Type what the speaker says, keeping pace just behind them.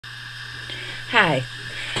Hi,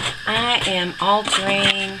 I am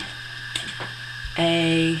altering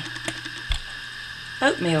a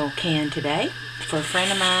oatmeal can today for a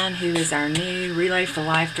friend of mine who is our new Relay for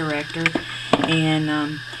Life director, and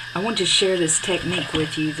I want to share this technique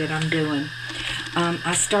with you that I'm doing.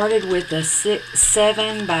 I started with a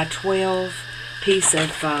 7 by 12 piece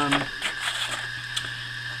of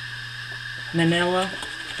vanilla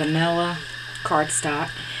cardstock,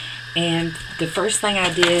 and the first thing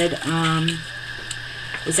I did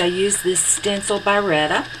was I used this stencil by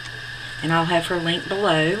Retta, and I'll have her link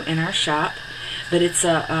below in our shop. But it's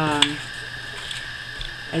a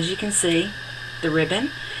as you can see, the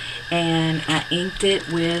ribbon, and I inked it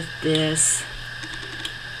with this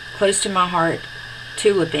close to my heart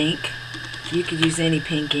tulip ink. You could use any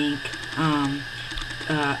pink ink.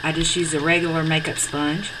 I just used a regular makeup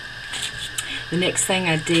sponge. The next thing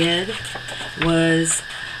I did was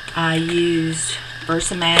I used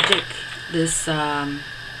Magic, this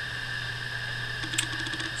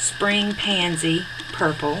Spring Pansy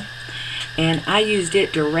purple, and I used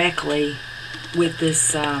it directly with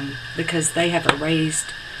this because they have a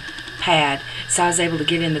raised pad, so I was able to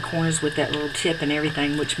get in the corners with that little tip and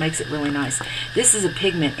everything, which makes it really nice. This is a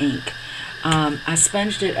pigment ink. I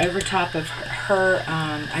sponged it over top of her.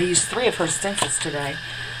 I used 3 of her stencils today.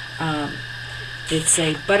 It's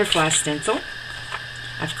a butterfly stencil.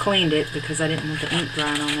 I've cleaned it because I didn't want the ink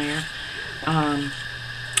drying on there.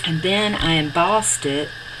 And then I embossed it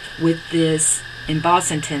with this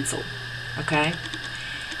embossing tinsel. Okay?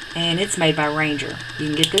 And it's made by Ranger. You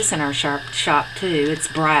can get this in our shop too. It's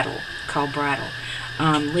bridal, called bridal.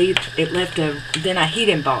 Then I heat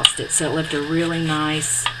embossed it, so it left a really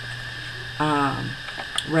nice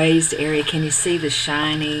raised area. Can you see the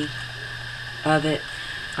shiny of it?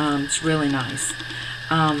 It's really nice.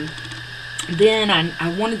 Then I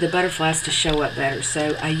wanted the butterflies to show up better,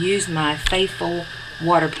 so I used my Faithful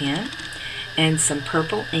water pen and some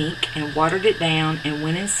purple ink and watered it down and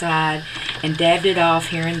went inside and dabbed it off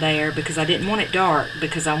here and there because I didn't want it dark,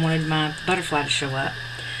 because I wanted my butterfly to show up.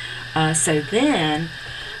 So then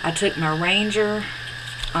I took my Ranger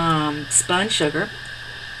spun sugar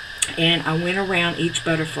and I went around each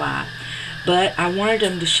butterfly, but I wanted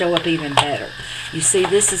them to show up even better. You see,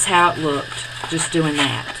 this is how it looked just doing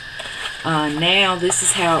that. Now this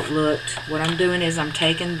is how it looked. What I'm doing is I'm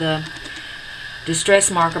taking the Distress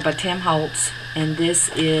Marker by Tim Holtz, and this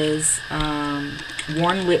is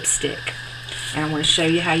worn lipstick, and I want to show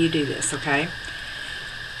you how you do this. Okay,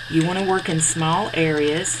 you want to work in small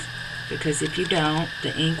areas, because if you don't,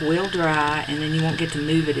 the ink will dry and then you won't get to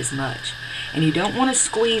move it as much. And you don't want to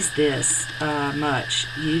squeeze this much.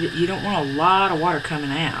 You don't want a lot of water coming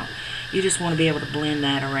out. You just want to be able to blend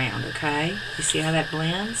that around. Okay, you see how that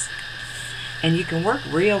blends? And you can work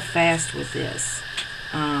real fast with this.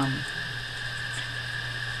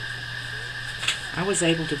 I was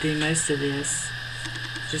able to do most of this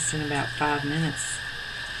just in about 5 minutes.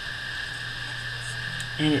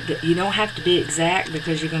 And you don't have to be exact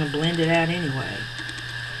because you're going to blend it out anyway.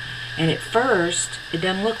 And at first, it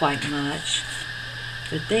doesn't look like much.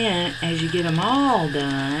 But then, as you get them all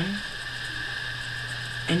done,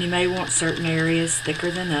 and you may want certain areas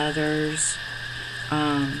thicker than others.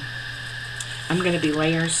 I'm going to be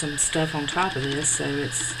layering some stuff on top of this, so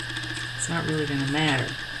it's not really going to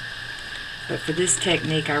matter. But for this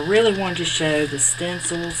technique, I really wanted to show the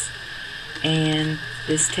stencils and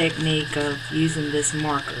this technique of using this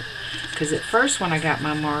marker. Because at first when I got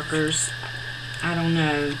my markers, I don't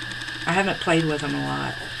know, I haven't played with them a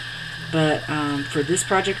lot. But for this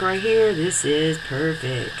project right here, this is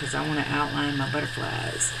perfect, because I want to outline my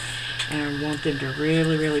butterflies. And I want them to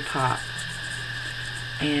really, really pop.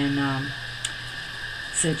 And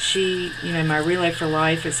since she, my Relay for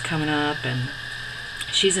Life is coming up, and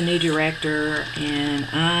she's a new director, and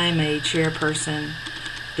I'm a chairperson,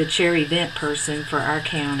 the chair event person for our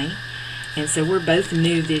county. And so we're both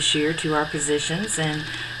new this year to our positions, and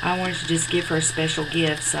I wanted to just give her a special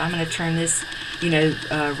gift. So I'm going to turn this,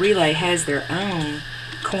 Relay has their own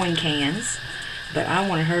coin cans, but I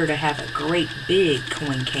wanted her to have a great big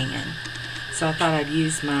coin can. So I thought I'd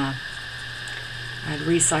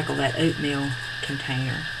recycle that oatmeal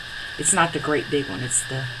container. It's not the great big one, it's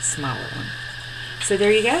the smaller one. So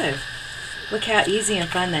there you go. Look how easy and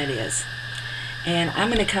fun that is. And I'm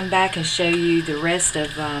going to come back and show you the rest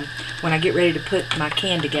of when I get ready to put my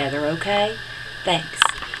can together, okay? Thanks.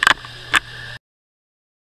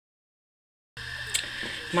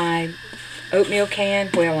 My oatmeal can,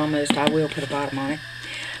 well, almost, I will put a bottom on it.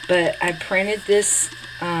 But I printed this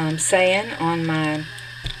saying on my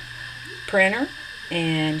printer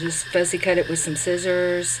and just fussy cut it with some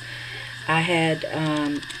scissors. I had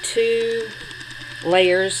 2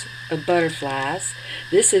 layers of butterflies.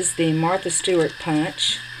 This is the Martha Stewart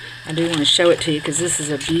punch. I do want to show it to you because this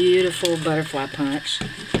is a beautiful butterfly punch.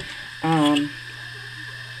 I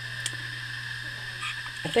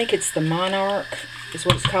think it's the Monarch is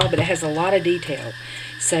what it's called, but it has a lot of detail.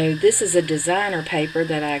 So this is a designer paper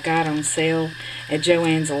that I got on sale at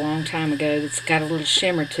Joann's a long time ago. That's got a little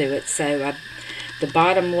shimmer to it. So the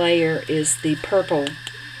bottom layer is the purple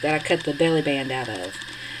that I cut the belly band out of.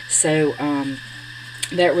 So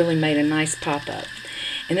that really made a nice pop-up.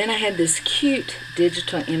 And then I had this cute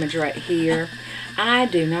digital image right here. I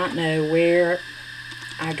do not know where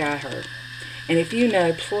I got her. And if you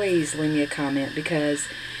know, please leave me a comment, because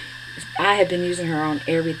I have been using her on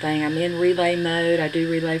everything. I'm in relay mode. I do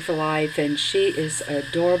Relay for Life, and she is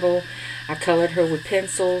adorable. I colored her with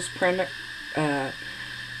pencils, Prima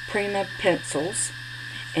pencils,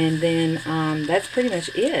 and then that's pretty much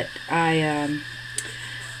it. I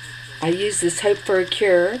use this Hope for a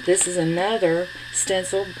Cure. This is another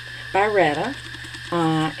stencil by Retta,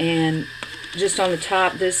 and just on the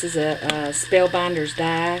top, this is a Spellbinder's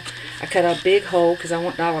die. I cut a big hole because I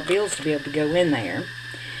want dollar bills to be able to go in there.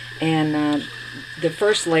 And the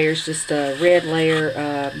first layer is just a red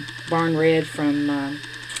layer, Barn Red from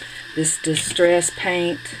this Distress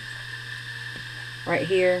paint right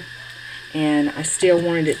here. And I still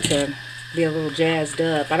wanted it to be a little jazzed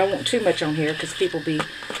up. I don't want too much on here because people be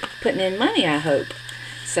putting in money, I hope.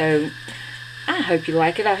 So I hope you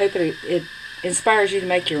like it. I hope it inspires you to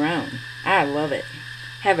make your own. I love it.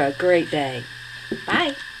 Have a great day.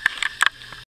 Bye.